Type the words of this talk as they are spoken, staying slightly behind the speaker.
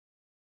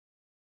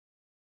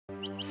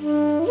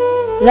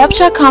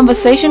Lepcha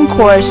Conversation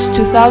Course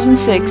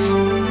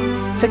 2006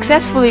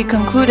 successfully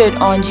concluded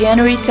on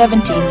January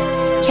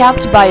 17th,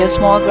 capped by a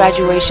small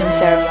graduation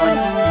ceremony.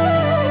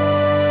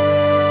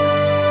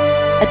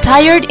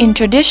 Attired in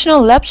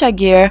traditional Lepcha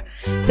gear,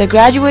 the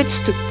graduates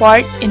took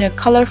part in a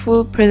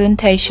colorful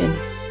presentation.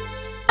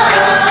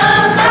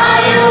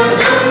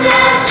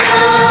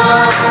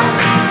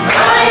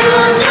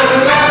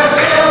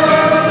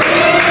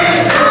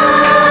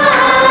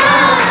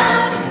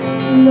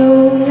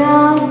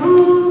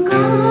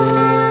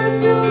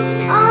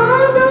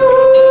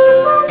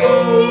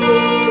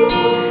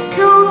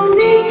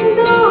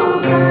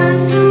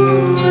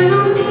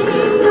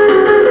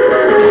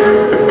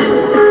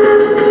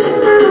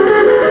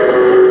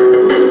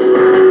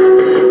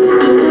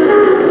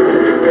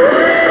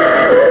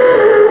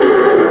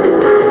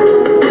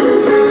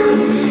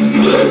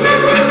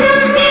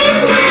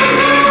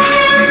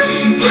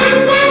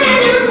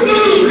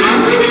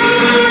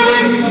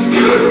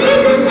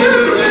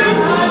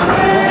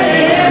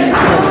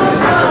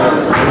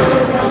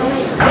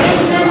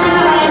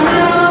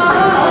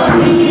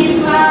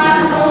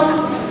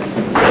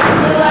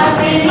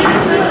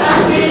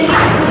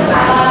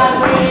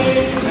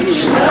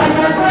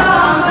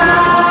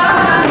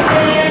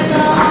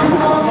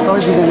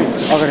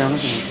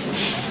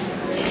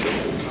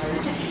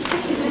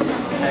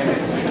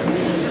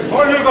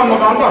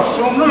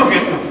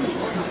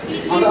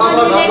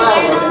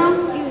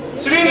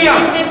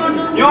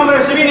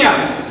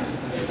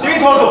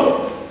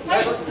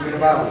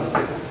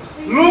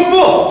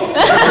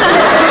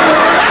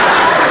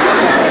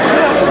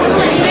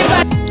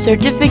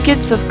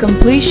 Certificates of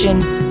completion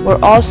were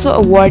also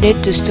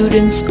awarded to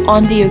students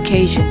on the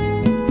occasion.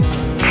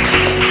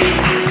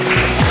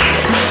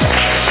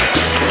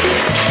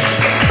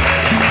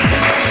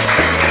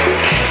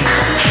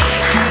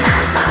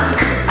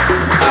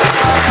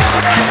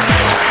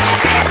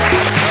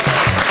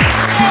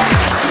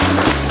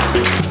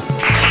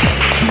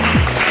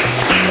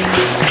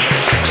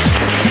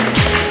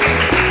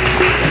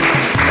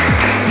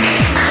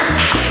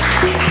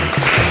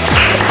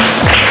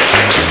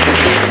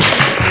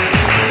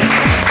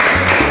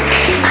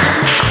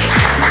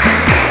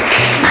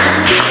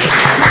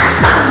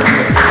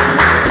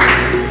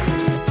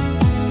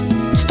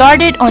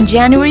 Started on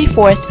January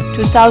 4th,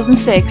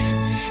 2006,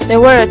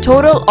 there were a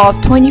total of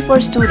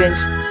 24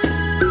 students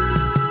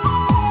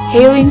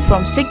hailing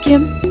from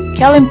Sikkim,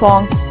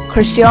 Kalimpong,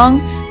 Kurseong,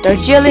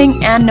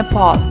 Darjeeling and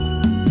Nepal.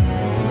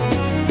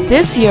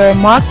 This year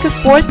marked the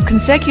 4th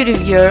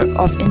consecutive year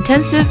of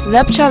intensive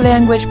Lepcha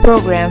language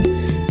program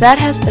that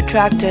has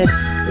attracted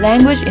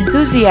language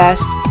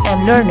enthusiasts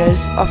and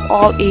learners of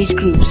all age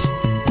groups.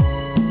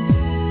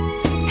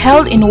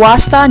 Held in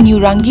Wasta, New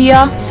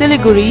Rangia,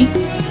 Siliguri,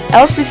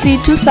 LCC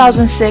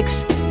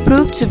 2006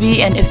 proved to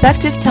be an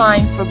effective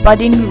time for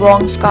budding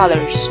Rong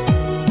scholars.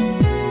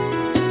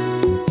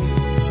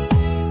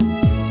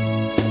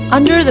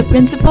 Under the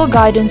principal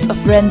guidance of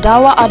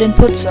Rendawa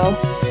Adenputso,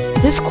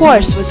 this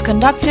course was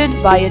conducted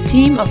by a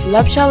team of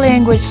Lepcha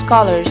language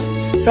scholars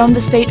from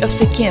the state of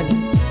Sikkim.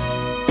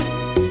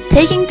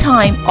 Taking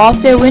time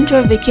off their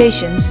winter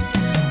vacations,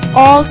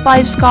 all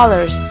 5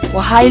 scholars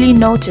were highly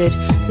noted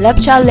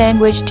Lepcha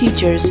language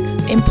teachers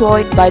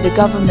employed by the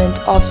government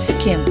of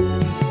Sikkim.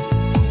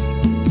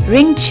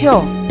 Ring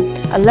Chyo,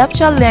 a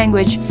Lepcha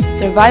language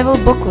survival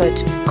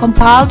booklet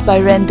compiled by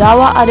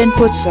Rendawa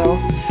Adenputso,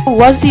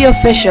 was the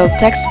official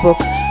textbook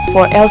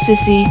for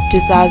LCC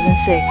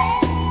 2006.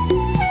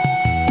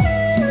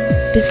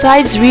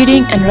 Besides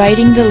reading and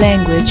writing the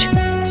language,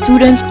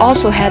 students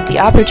also had the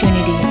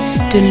opportunity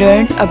to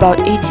learn about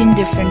 18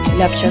 different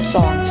Lepcha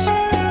songs.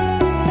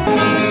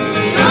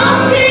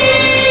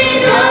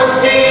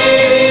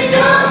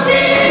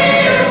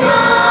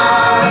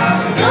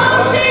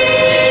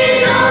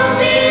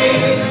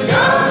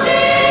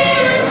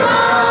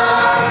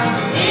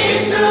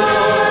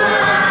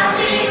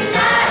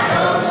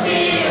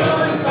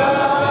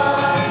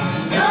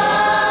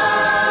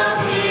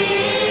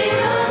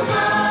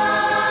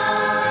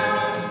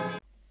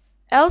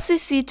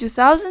 LCC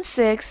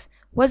 2006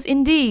 was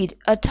indeed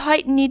a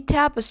tight-knit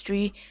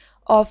tapestry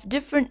of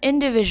different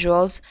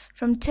individuals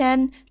from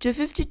 10 to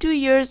 52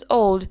 years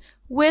old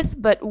with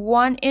but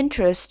one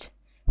interest,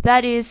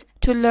 that is,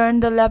 to learn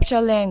the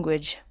Lepcha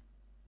language.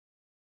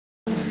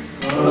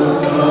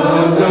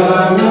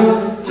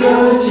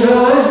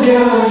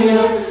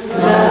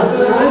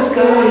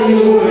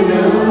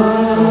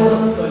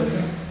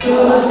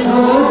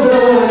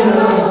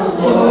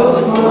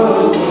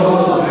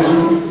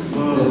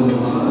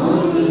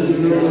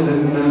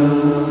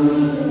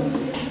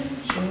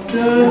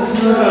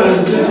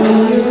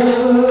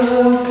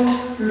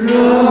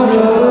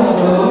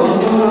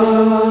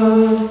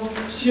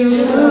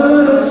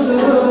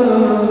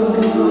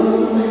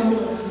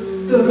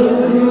 The